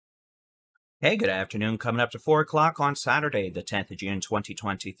Hey, good afternoon. Coming up to 4 o'clock on Saturday, the 10th of June,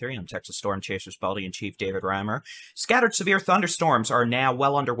 2023. I'm Texas Storm Chasers Baldy-in-Chief David Reimer. Scattered severe thunderstorms are now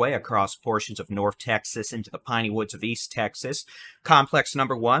well underway across portions of North Texas into the piney woods of East Texas. Complex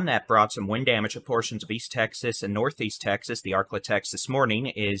number one that brought some wind damage to portions of East Texas and Northeast Texas, the Arklatex this morning,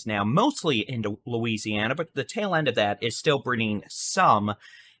 is now mostly into Louisiana, but the tail end of that is still bringing some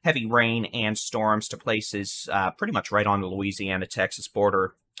heavy rain and storms to places pretty much right on the Louisiana-Texas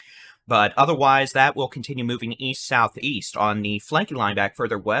border. But otherwise, that will continue moving east-southeast. On the flanking line back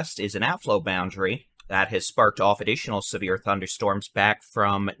further west is an outflow boundary that has sparked off additional severe thunderstorms back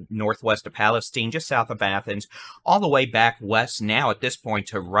from northwest of Palestine, just south of Athens, all the way back west now at this point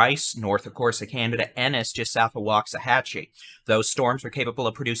to Rice, north of Corsicana, Ennis, just south of Waxahachie. Those storms are capable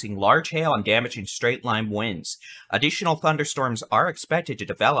of producing large hail and damaging straight-line winds. Additional thunderstorms are expected to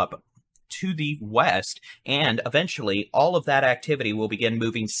develop to the west, and eventually all of that activity will begin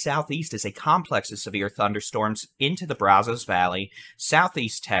moving southeast as a complex of severe thunderstorms into the Brazos Valley,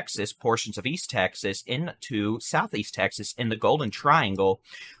 southeast Texas, portions of East Texas, into southeast Texas in the Golden Triangle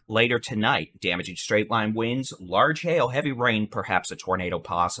later tonight, damaging straight-line winds, large hail, heavy rain, perhaps a tornado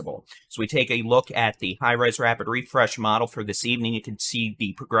possible. So we take a look at the high-res rapid refresh model for this evening. You can see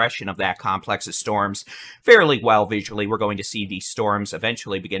the progression of that complex of storms fairly well visually. We're going to see these storms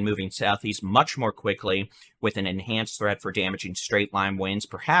eventually begin moving southeast much more quickly with an enhanced threat for damaging straight-line winds,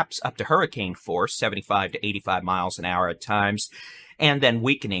 perhaps up to hurricane force, 75 to 85 miles an hour at times, and then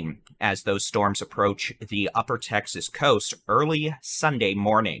weakening as those storms approach the upper Texas coast early Sunday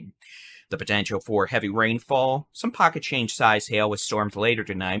morning. The potential for heavy rainfall, some pocket change size hail with storms later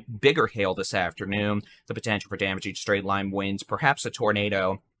tonight, bigger hail this afternoon, the potential for damaging straight-line winds, perhaps a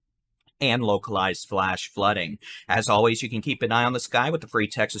tornado, and localized flash flooding. As always, you can keep an eye on the sky with the free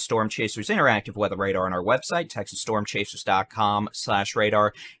Texas Storm Chasers interactive weather radar on our website,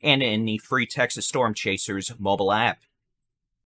 texasstormchasers.com/radar, and in the free Texas Storm Chasers mobile app.